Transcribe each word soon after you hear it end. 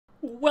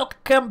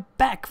Welcome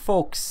back,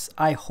 folks.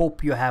 I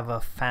hope you have a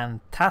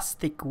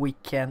fantastic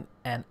weekend,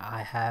 and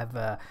I have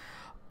a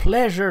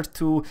pleasure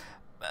to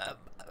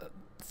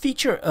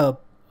feature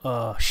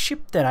a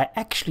ship that I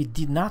actually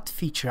did not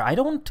feature. I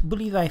don't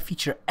believe I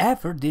feature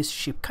ever this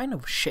ship. Kind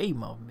of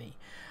shame of me.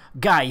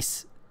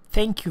 Guys,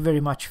 thank you very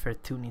much for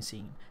tuning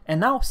in. And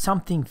now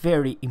something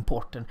very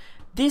important.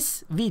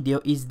 This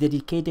video is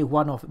dedicated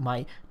one of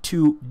my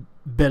two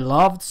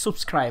beloved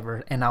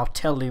subscribers, and I'll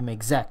tell him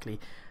exactly.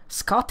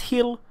 Scott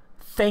Hill,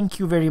 thank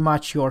you very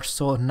much. You're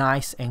so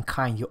nice and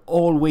kind. You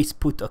always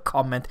put a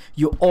comment.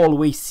 You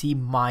always see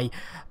my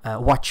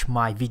watch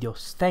my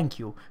videos. Thank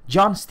you.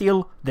 John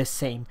Steele, the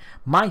same.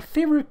 My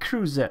favorite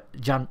cruiser,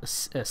 John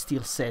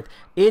Steele said,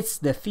 it's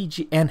the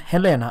Fiji and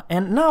Helena.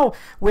 And now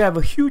we have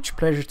a huge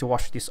pleasure to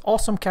watch this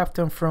awesome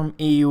captain from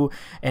EU,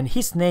 and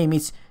his name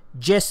is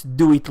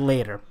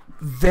Justdoitlater.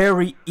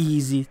 Very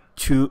easy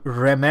to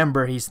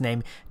remember his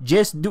name.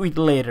 Just do it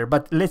later,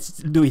 but let's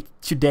do it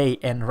today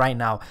and right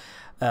now.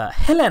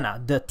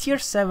 Helena, the tier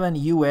 7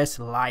 US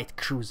light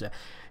cruiser.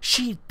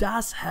 She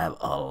does have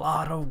a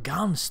lot of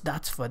guns,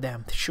 that's for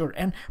damn sure,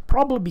 and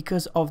probably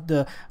because of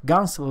the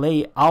guns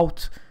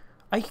layout,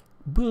 I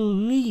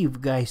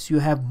believe, guys, you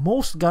have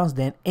most guns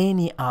than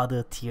any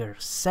other tier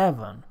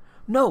 7.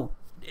 No,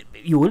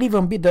 you will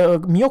even beat the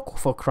Miyoko,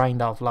 for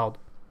crying out loud.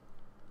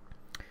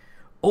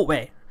 Oh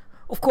wait,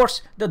 of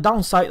course the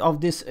downside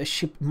of this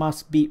ship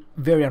must be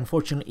very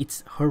unfortunate.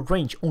 It's her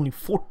range only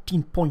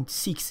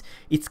 14.6.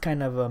 it's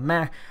kind of a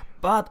meh,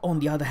 but on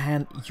the other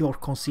hand your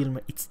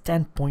concealment it's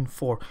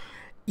 10.4.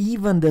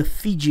 even the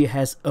Fiji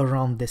has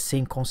around the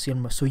same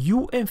concealment, so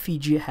you and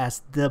Fiji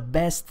has the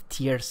best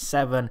tier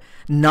 7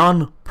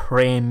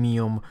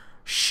 non-premium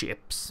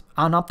ships.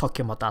 I'm not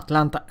talking about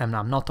Atlanta, and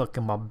I'm not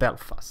talking about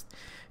Belfast,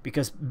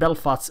 because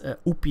Belfast's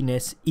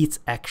uppiness, it's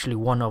actually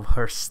one of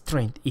her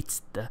strength.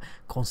 It's the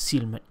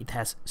concealment. It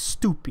has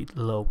stupid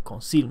low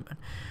concealment,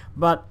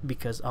 but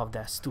because of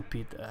that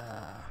stupid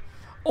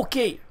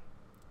okay,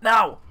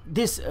 now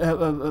this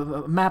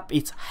map,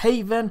 it's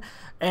Haven,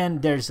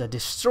 and there's a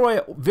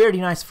destroyer. Very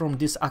nice from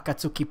this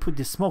Akatsuki, put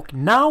the smoke.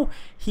 Now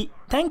he,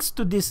 thanks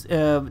to this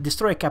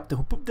destroyer captain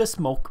who put the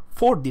smoke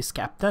for this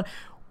captain.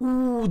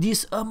 Ooh,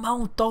 this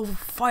amount of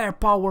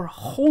firepower,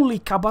 holy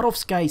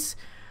Kabarovs, guys.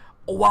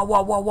 Wow,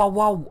 wow, wow, wow,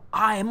 wow,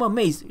 I am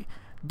amazed.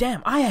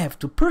 Damn, I have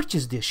to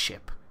purchase this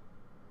ship.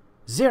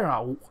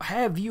 Zerra,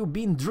 have you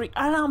been drink?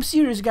 And I'm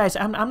serious, guys.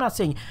 I'm not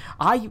saying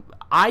I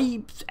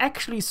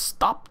actually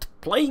stopped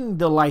playing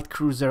the light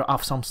cruiser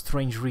of some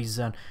strange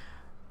reason.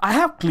 I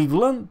have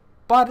Cleveland,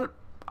 but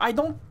I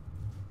don't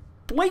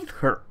play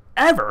her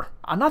ever.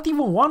 Not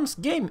even once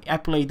game I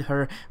played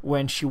her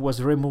when she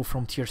was removed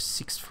from tier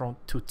 6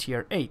 to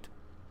tier 8.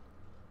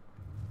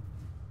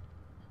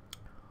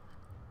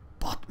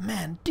 But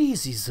man,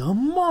 this is a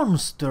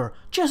monster.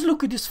 Just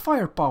look at this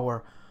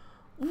firepower.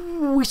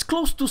 Ooh, it's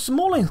close to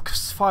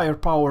Smolensk's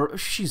firepower.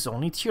 She's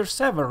only tier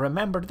 7,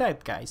 remember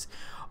that, guys.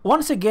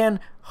 Once again,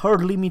 her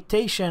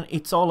limitation,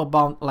 it's all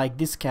about like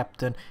this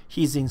captain.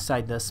 He's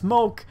inside the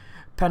smoke.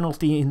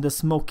 Penalty in the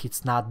smoke,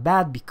 it's not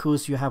bad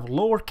because you have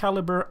lower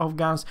caliber of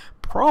guns.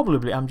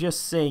 Probably, I'm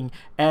just saying,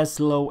 as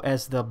low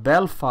as the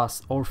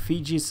Belfast or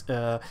Fiji's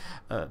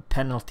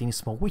penalty in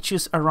smoke, which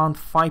is around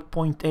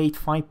 5.8,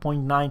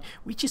 5.9,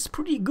 which is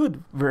pretty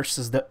good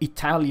versus the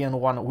Italian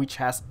one, which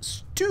has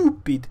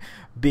stupid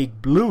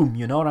big bloom,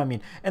 you know what I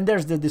mean? And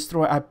there's the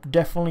destroyer. I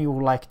definitely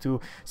would like to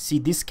see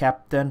this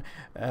captain,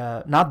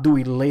 not do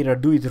it later,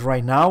 do it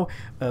right now,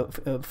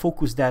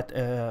 focus that,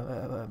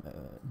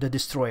 the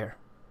destroyer.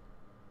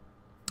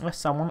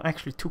 Someone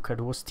actually took her.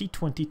 It was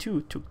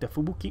T22 took the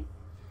Fubuki.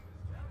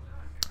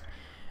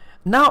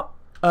 Now,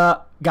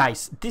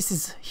 guys,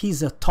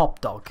 he's a top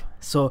dog,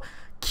 so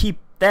keep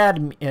that.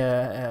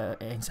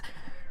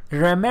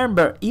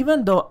 Remember,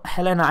 even though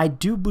Helena, I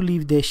do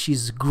believe that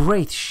she's a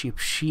great ship.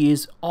 She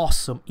is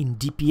awesome in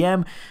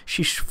DPM.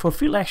 She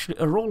fulfill actually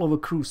a role of a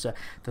cruiser.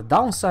 The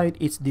downside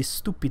is this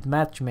stupid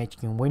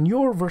matchmaking. When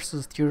you're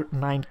versus tier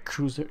 9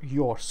 cruiser,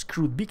 you're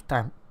screwed big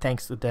time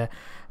thanks to the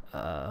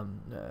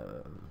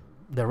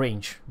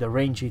range. The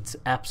range, it's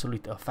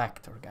absolute a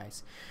factor,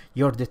 guys.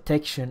 Your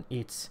detection,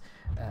 it's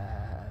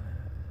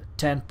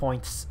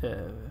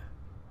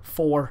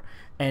 10.4,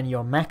 and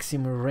your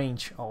maximum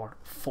range are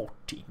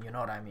 14, you know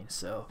what I mean?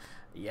 So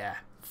yeah,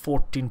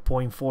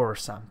 14.4 or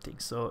something.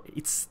 So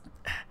it's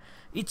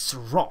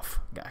rough,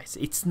 guys.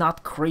 It's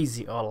not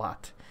crazy a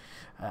lot.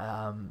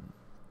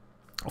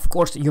 Of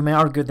course, you may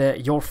argue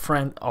that your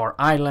friend are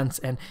islands,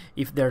 and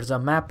if there's a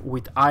map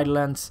with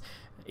islands,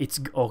 it's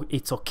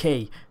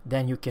okay,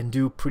 then you can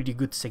do pretty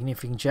good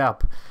significant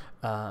job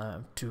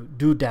to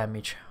do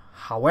damage.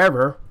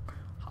 However,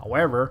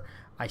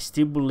 I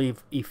still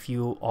believe if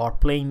you are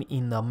playing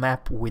in a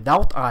map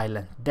without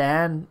island,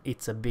 then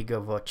it's a big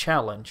of a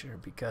challenger,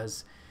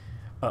 because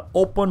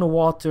open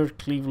water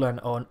Cleveland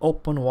or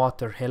open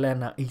water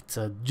Helena, it's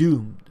a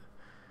doomed.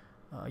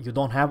 You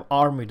don't have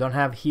armor, you don't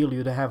have heal,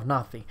 you don't have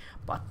nothing.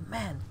 But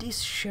man,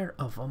 this sheer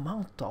of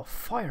amount of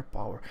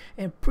firepower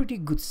and pretty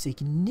good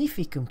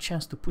significant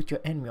chance to put your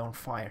enemy on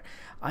fire.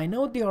 I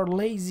know they are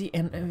lazy,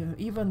 and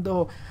even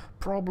though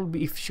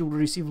probably if you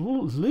receive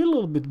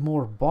little bit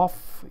more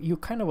buff, you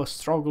kind of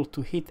struggle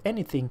to hit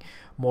anything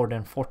more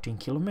than 14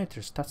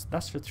 kilometers.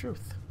 That's the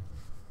truth.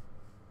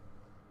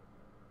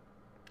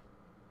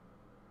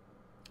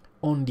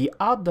 On the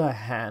other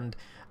hand,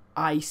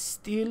 I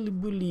still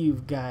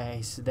believe,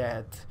 guys,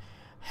 that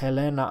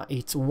Helena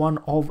is one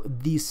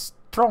of the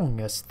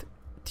strongest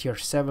tier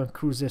 7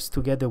 cruisers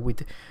together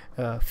with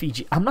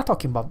Fiji. I'm not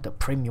talking about the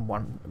premium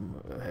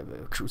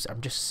one cruiser,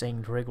 I'm just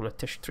saying the regular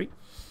tier 3.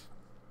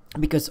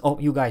 Because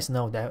you guys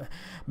know that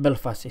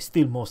Belfast is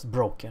still most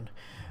broken.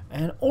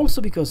 And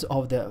also because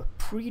of the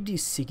pretty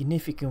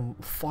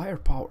significant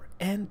firepower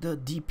and the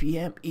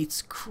DPM,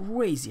 it's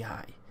crazy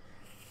high.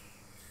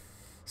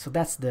 So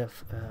that's the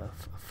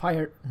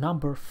fire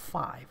number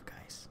 5,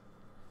 guys.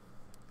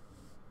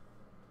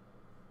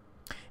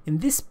 In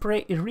this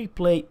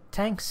replay,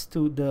 thanks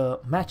to the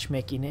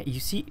matchmaking, you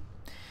see,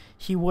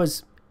 he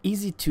was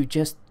easy to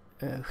just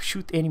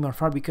shoot enemy on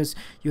fire, because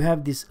you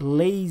have these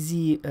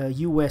lazy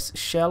US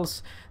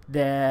shells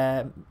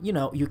that, you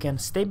know, you can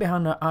stay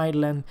behind the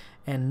island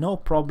and no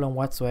problem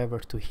whatsoever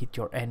to hit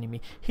your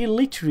enemy. He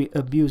literally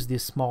abused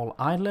this small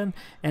island,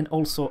 and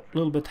also a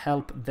little bit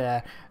help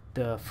there.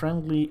 The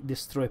friendly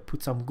destroyer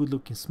put some good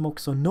looking smoke,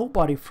 so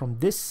nobody from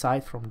this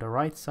side, from the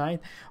right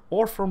side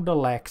or from the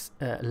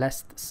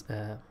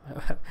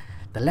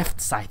the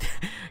left side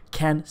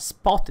can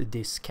spot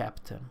this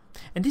captain.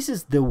 And this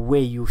is the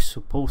way you're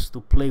supposed to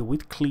play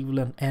with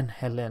Cleveland and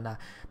Helena.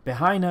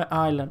 Behind the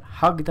island,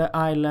 hug the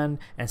island,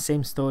 and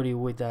same story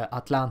with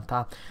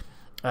Atlanta.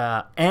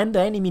 And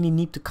the enemy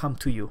need to come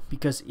to you,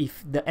 because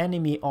if the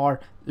enemy are,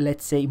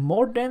 let's say,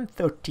 more than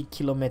 30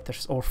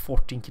 kilometers or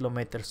 14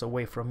 kilometers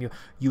away from you,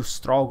 you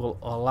struggle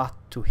a lot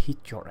to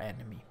hit your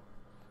enemy.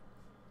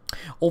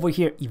 Over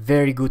here, a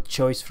very good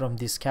choice from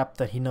this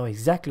captain. He knows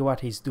exactly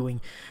what he's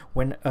doing.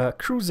 When a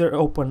cruiser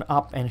open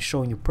up and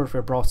showing you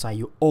perfect broadside,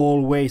 you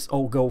always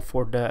go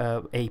for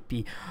the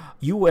AP.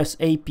 US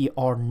AP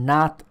are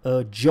not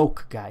a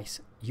joke, guys.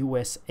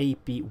 US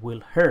AP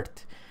will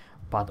hurt.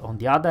 But on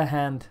the other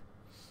hand,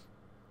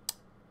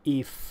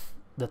 if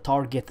the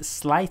target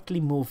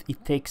slightly moves,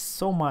 it takes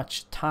so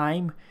much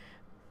time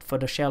for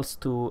the shells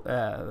to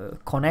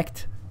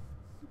connect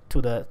to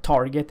the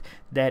target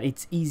that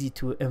it's easy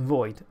to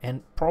avoid.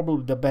 And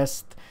probably the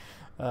best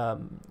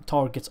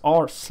targets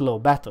are slow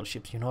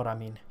battleships, you know what I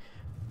mean.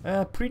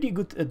 Pretty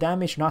good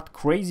damage, not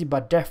crazy,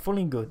 but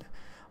definitely good.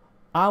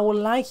 I would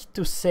like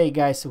to say,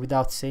 guys,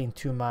 without saying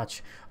too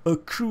much, a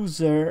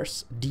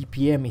cruiser's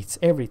DPM is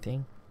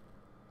everything.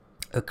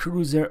 A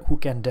cruiser who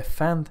can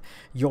defend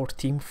your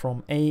team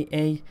from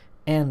AA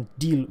and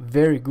deal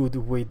very good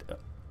with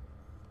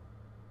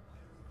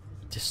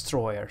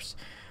destroyers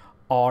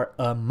are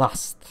a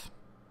must.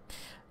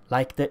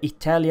 Like the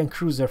Italian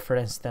cruiser, for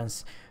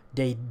instance,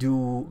 they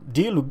do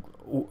deal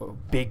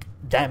big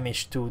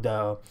damage to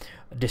the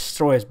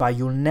destroyers, but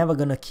you're never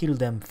gonna kill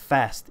them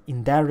fast.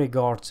 In that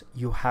regard,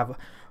 you have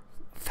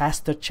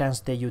faster chance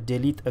that you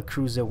delete a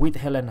cruiser with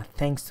Helena,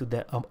 thanks to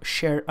the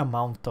sheer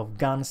amount of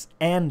guns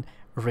and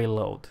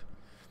reload.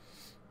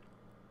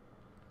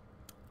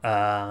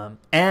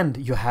 And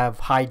you have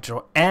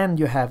hydro and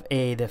you have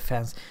AA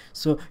defense,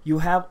 so you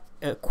have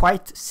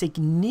quite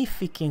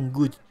significant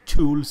good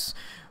tools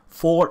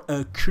for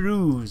a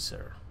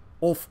cruiser.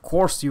 Of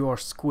course you are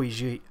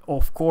squishy,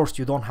 of course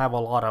you don't have a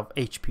lot of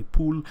HP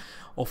pool,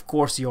 of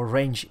course your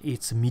range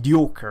is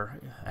mediocre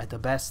at the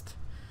best,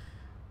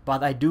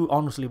 but I do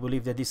honestly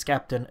believe that this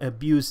captain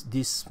abused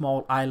this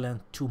small island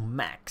to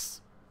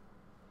max.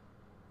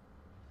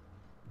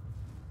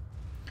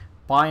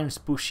 Bayern's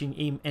pushing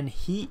him and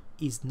he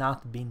is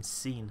not being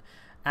seen.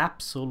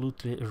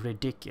 Absolutely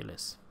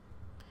ridiculous.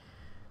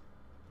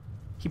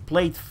 He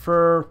played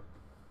for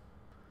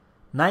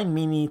 9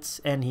 minutes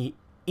and he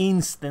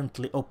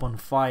instantly opened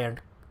fire,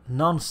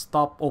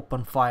 non-stop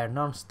open fire,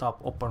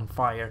 non-stop open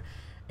fire,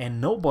 and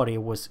nobody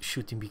was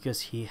shooting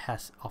because he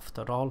has,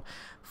 after all,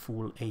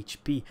 full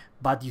HP.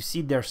 But you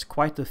see there's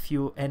quite a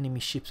few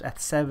enemy ships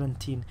at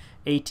 17,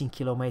 18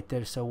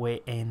 kilometers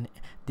away, and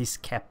this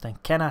captain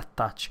cannot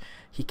touch.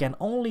 He can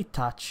only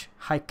touch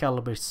high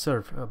caliber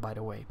serve, by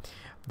the way.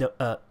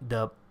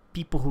 The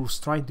people who's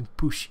trying to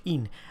push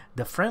in,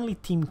 the friendly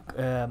team,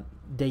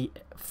 they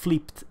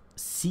flipped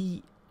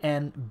C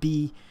and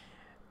B,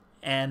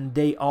 and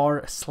they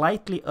are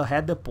slightly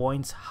ahead the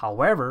points.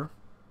 However,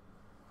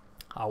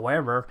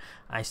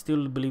 I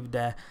still believe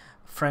the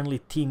friendly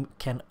team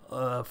can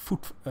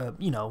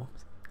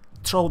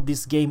throw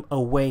this game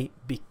away,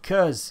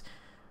 because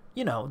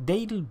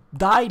they'll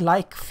die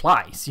like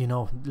flies,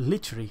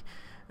 literally.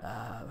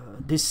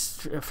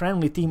 This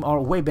friendly team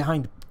are way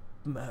behind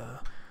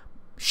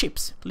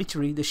ships,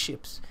 literally the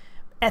ships.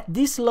 At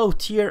this low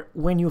tier,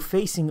 when you're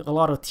facing a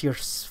lot of tier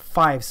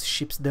 5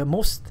 ships, the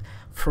most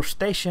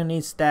frustration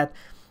is that,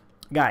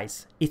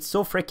 guys, it's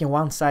so freaking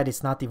one side,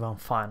 it's not even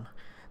fun.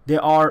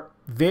 There are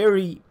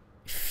very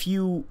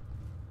few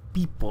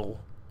people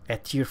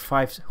at tier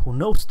 5 who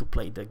knows to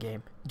play the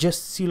game.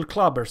 Just seal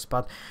clubbers,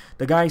 but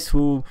the guys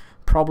who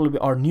probably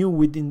are new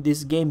within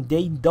this game,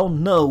 they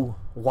don't know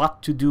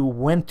what to do,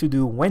 when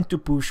to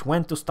push,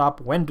 when to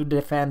stop, when to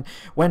defend,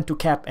 when to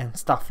cap and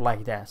stuff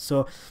like that.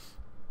 So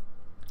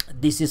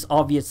this is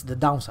obvious the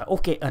downside.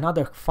 Okay,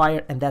 another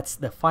fire, and that's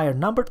the fire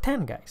number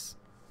 10, guys.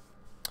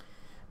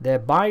 The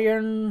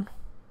Bayern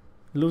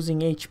losing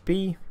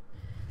HP.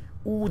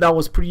 Ooh, that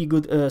was pretty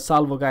good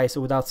salvo, guys,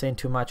 without saying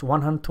too much.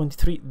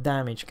 123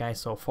 damage, guys,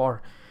 so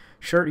far.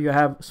 Sure, you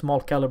have small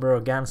caliber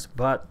guns,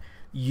 but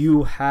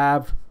you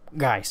have,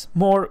 guys,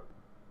 more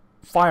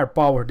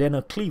firepower than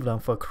a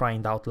Cleveland, for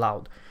crying out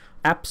loud.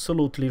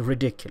 Absolutely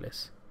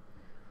ridiculous.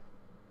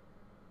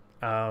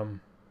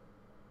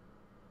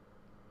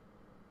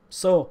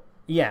 So,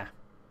 yeah.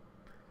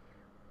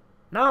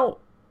 Now,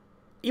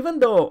 even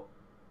though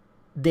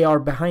they are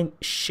behind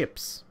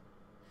ships,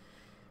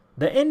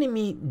 the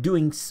enemy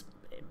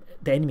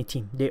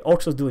team, they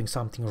also doing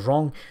something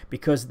wrong,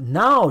 because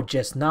now,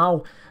 just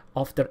now,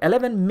 after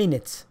 11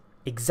 minutes,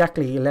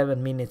 exactly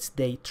 11 minutes,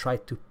 they try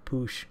to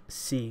push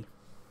C.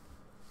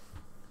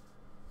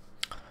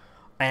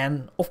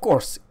 And of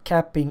course,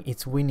 capping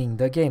is winning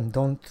the game.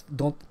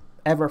 Don't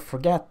ever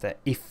forget that.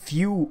 If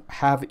you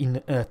have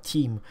in a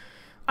team,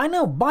 I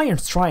know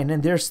Bayern's trying,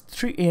 and there's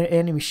 3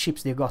 enemy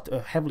ships. They got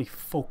heavily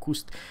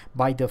focused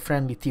by the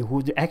friendly team,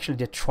 who actually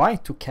they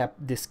tried to cap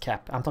this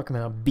cap. I'm talking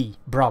about B,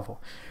 Bravo,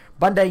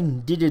 but they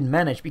didn't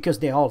manage because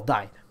they all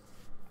died.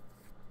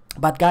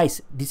 But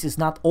guys, this is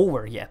not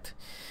over yet,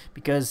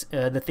 because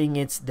the thing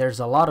is, there's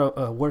a lot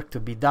of work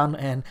to be done,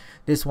 and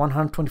this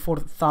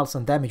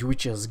 124,000 damage,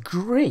 which is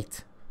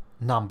great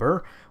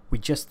number, we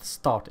just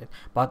started.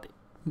 But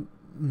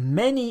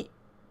many,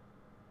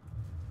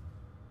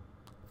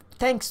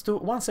 thanks to,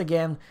 once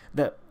again,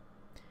 the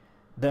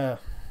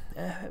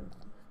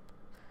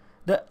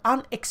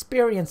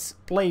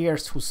unexperienced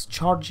players who's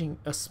charging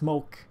a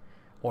smoke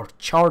or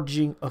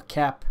charging a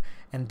cap.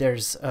 And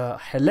there's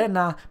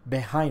Helena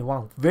behind,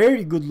 one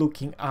very good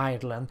looking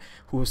Ireland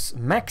who's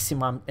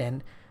maximum,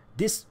 and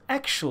this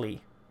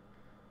actually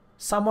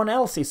someone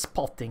else is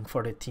spotting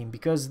for the team,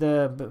 because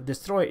the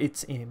destroyer,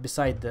 it's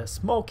beside the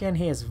smoke, and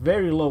he has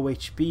very low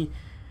HP,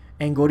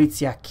 and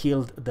Gorizia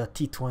killed the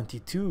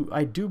T-22.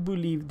 I do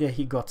believe that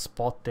he got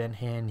spotted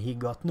and he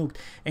got nuked.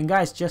 And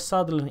guys, just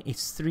suddenly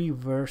it's 3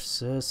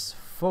 versus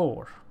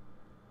 4.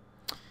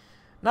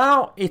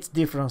 Now it's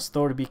different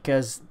story,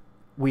 because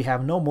we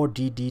have no more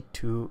DD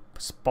to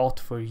spot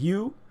for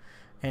you,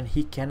 and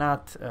he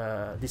cannot,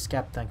 this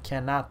captain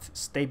cannot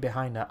stay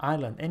behind the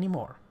island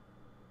anymore.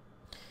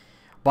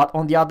 But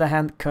on the other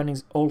hand,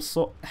 Königs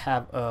also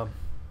have a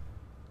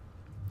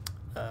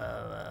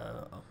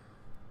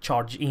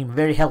charge in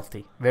very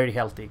healthy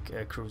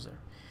cruiser.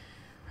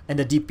 And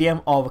the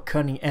DPM of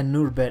König and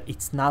Nürnberg,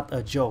 it's not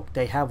a joke.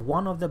 They have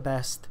one of the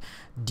best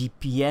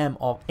DPM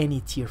of any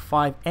tier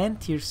 5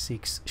 and tier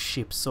 6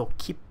 ships, so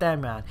keep them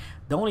in mind.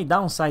 The only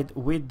downside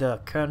with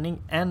the König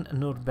and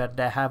Nürnberg,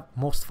 they have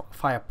most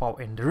firepower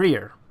in the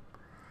rear.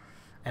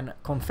 And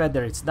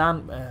Confederate's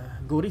done.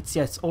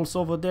 Gorizia is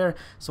also over there,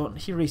 so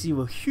he received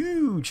a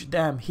huge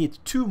damn hit.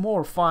 2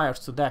 more fires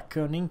to that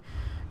König.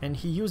 And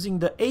he using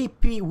the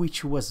AP,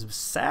 which was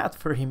sad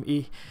for him.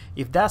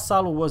 If that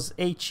salvo was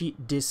HE,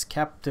 this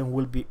captain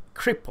will be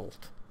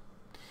crippled.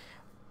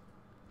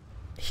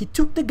 He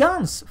took the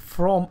guns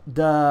from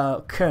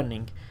the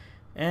König,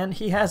 and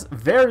he has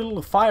very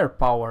little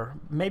firepower.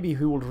 Maybe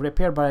he will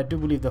repair, but I do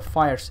believe the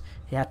fires,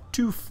 he had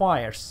 2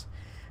 fires.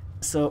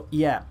 So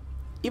yeah,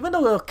 even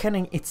though the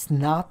König, it's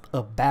not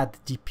a bad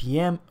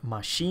DPM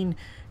machine,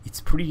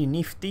 it's pretty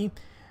nifty.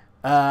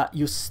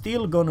 You're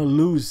still gonna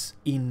lose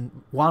in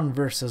 1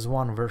 versus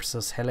 1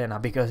 versus Helena,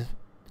 because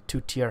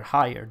 2 tier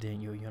higher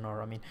than you know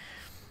what I mean.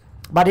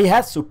 But he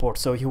has support,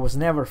 so he was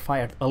never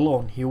fired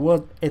alone. He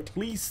was at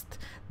least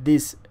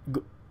this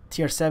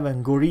tier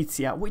 7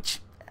 Gorizia,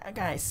 which,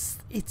 guys,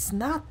 it's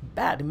not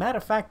bad. Matter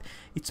of fact,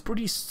 it's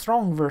pretty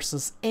strong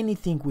versus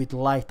anything with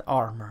light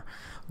armor.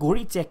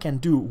 Gorizia can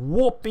do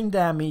whopping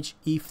damage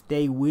if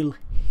they will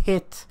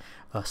hit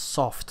a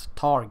soft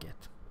target.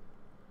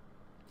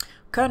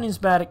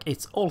 Königsberg,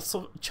 it's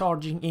also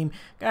charging him.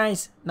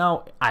 Guys,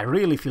 now I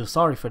really feel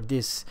sorry for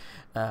this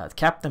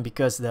captain,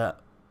 because the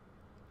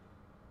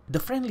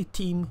friendly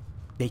team,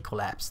 they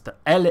collapsed.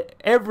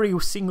 Every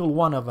single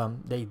one of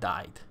them, they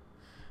died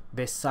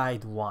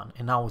beside one,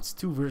 and now it's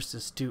 2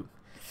 versus 2,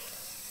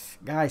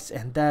 guys.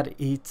 And that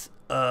is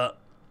a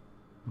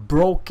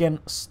broken,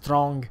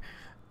 strong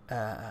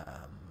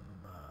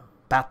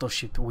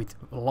battleship with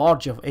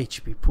large of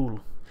HP pool.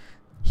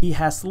 He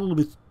has a little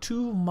bit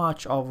too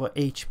much of a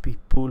HP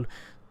pool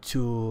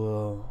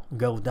to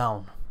go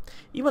down.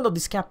 Even though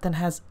this captain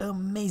has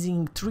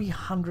amazing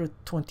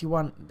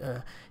 321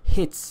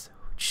 hits,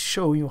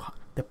 show you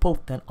the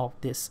potent of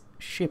this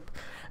ship.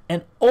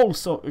 And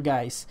also,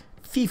 guys,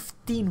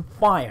 15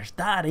 fires,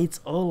 that is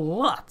a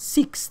lot.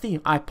 16,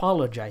 I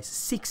apologize,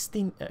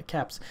 16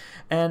 caps,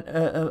 and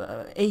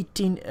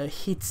 18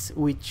 hits,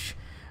 which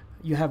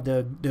you have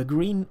the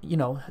green,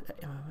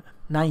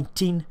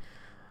 19.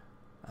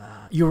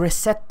 You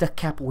reset the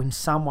cap when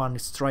someone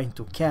is trying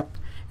to cap,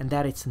 and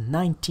that it's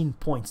 19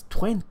 points,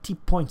 20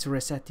 points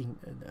resetting.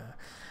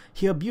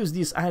 He abused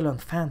this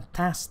island,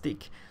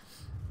 fantastic.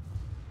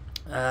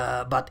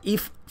 But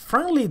if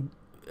friendly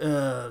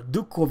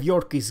Duke of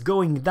York is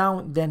going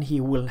down, then he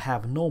will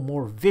have no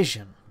more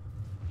vision.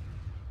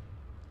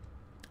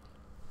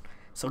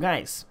 So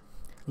guys,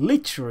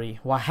 literally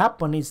what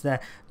happened is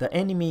that the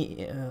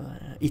enemy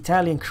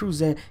Italian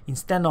cruiser,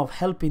 instead of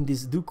helping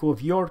this Duke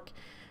of York,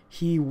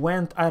 he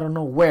went I don't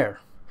know where.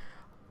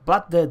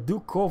 But the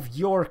Duke of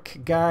York,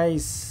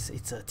 guys,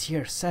 it's a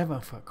tier 7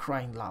 for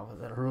crying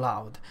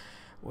loud.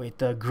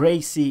 With a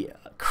crazy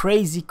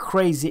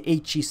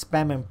HE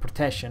spam and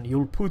protection.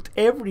 You'll put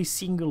every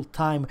single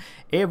time,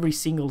 every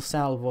single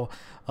salvo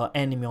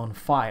enemy on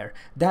fire.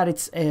 That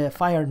is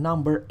fire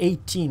number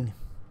 18.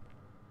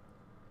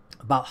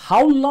 But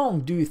how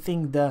long do you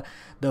think the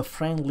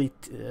friendly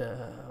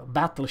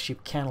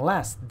battleship can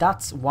last?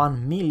 That's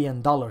 $1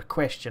 million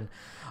question.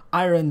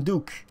 Iron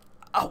Duke,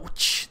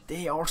 ouch,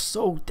 they are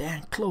so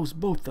damn close,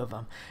 both of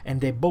them, and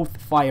they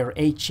both fire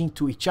H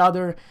into each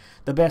other.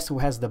 The best who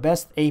has the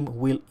best aim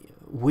will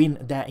win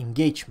that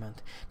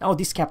engagement. Now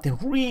this captain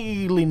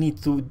really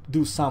needs to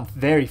do something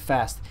very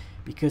fast,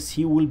 because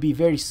he will be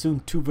very soon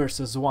 2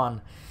 versus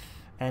 1,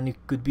 and it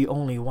could be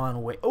only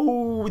one way.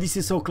 Oh, this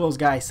is so close,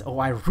 guys. Oh,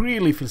 I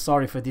really feel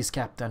sorry for this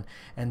captain.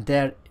 And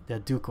there the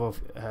Duke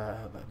of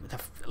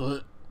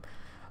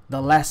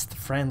the last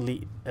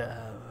friendly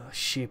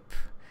ship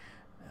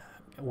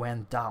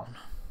went down.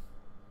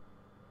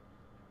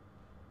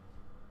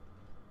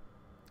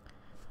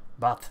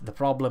 But the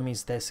problem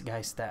is this,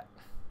 guys, that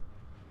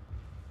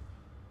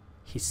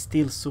he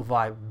still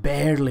survived,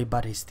 barely,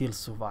 but he still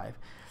survived.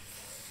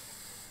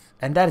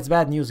 And that is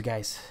bad news,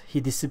 guys. He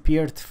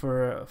disappeared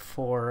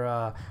for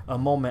a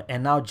moment,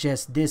 and now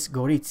just this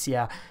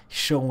Gorizia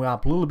showing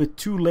up a little bit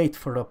too late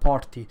for the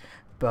party.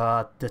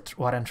 But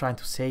what I'm trying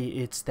to say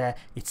is that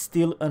it's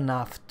still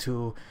enough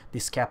to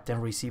this captain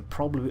receive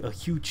probably a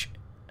huge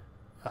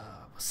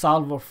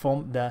salvo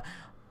from the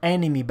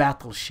enemy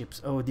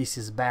battleships. Oh, this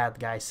is bad,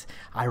 guys.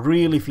 I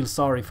really feel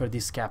sorry for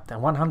this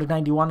captain.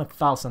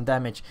 191,000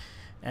 damage,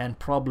 and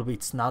probably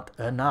it's not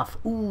enough.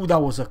 Ooh,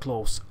 that was a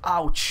close.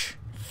 Ouch.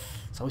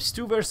 So it's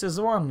 2 versus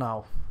 1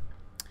 now.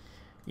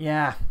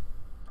 Yeah,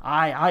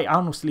 I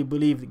honestly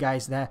believe,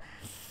 guys, that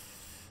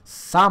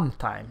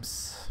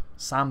sometimes,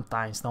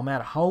 no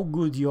matter how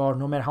good you are,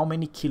 no matter how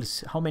many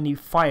kills, how many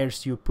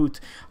fires you put,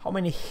 how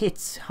many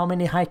hits, how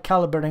many high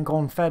caliber and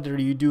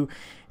Confederate you do,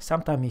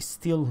 sometimes it's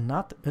still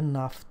not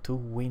enough to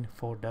win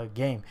for the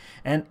game.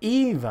 And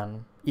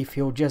even if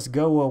you just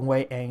go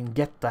away and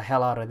get the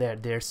hell out of there,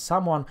 there's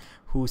someone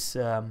who's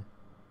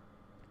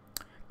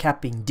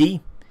capping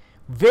D,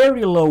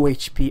 very low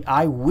HP.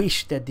 I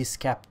wish that this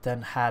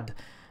captain had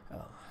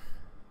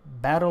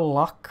battle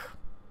luck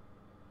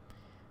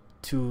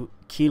to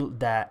kill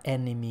the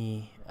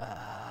enemy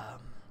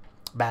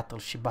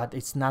battleship, but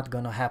it's not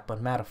gonna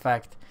happen. Matter of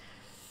fact,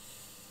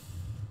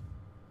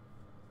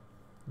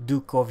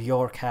 Duke of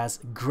York has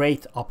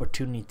great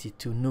opportunity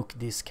to nuke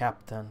this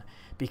captain,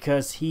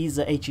 because he's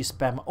a HE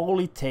spam. All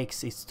it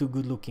takes is 2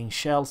 good looking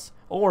shells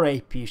or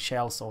AP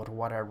shells or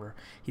whatever.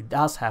 He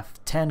does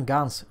have 10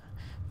 guns,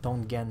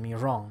 don't get me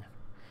wrong,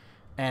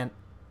 and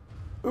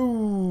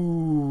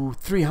ooh,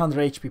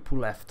 300 HP pool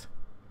left.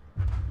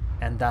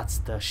 And that's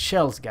the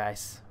shells,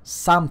 guys.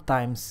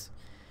 Sometimes,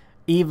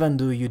 even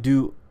though you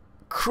do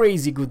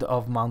crazy good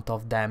amount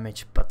of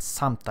damage, but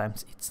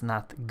sometimes it's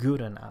not good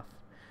enough.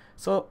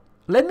 So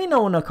let me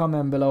know in a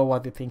comment below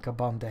what you think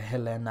about the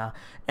Helena,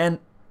 and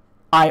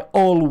I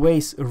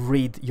always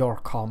read your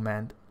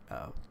comment.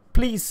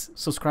 Please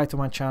subscribe to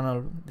my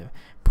channel,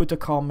 put a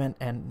comment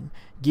and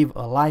give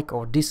a like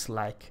or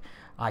dislike.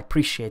 I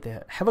appreciate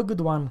it. Have a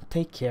good one,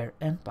 take care,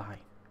 and bye.